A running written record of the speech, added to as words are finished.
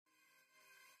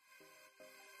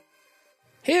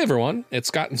Hey everyone, it's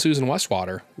Scott and Susan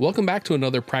Westwater. Welcome back to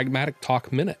another Pragmatic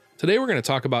Talk Minute. Today we're going to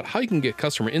talk about how you can get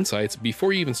customer insights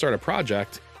before you even start a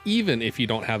project, even if you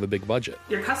don't have a big budget.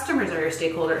 Your customers are your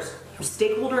stakeholders.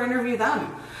 Stakeholder interview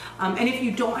them. And if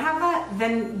you don't have that,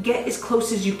 then get as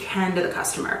close as you can to the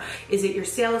customer. Is it your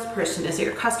salesperson? Is it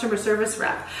your customer service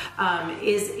rep?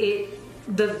 Is it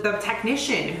the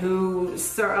technician who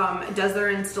does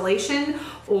their installation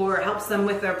or helps them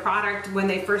with their product when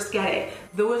they first get it?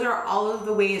 Those are all of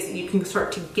the ways that you can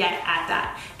start to get at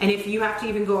that. And if you have to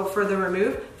even go a further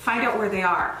remove, find out where they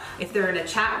are. If they're in a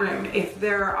chat room, if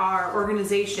there are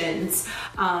organizations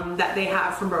that they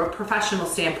have from a professional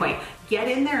standpoint, get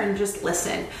in there and just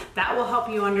listen. That will help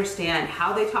you understand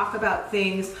how they talk about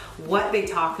things, what they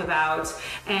talk about,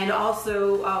 and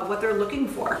also what they're looking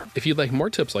for. If you'd like more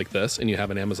tips like this and you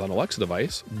have an Amazon Alexa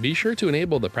device, be sure to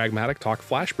enable the Pragmatic Talk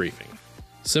Flash Briefing.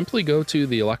 Simply go to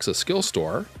the Alexa Skill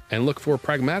Store and look for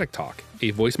Pragmatic Talk,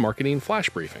 a voice marketing flash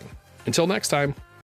briefing. Until next time.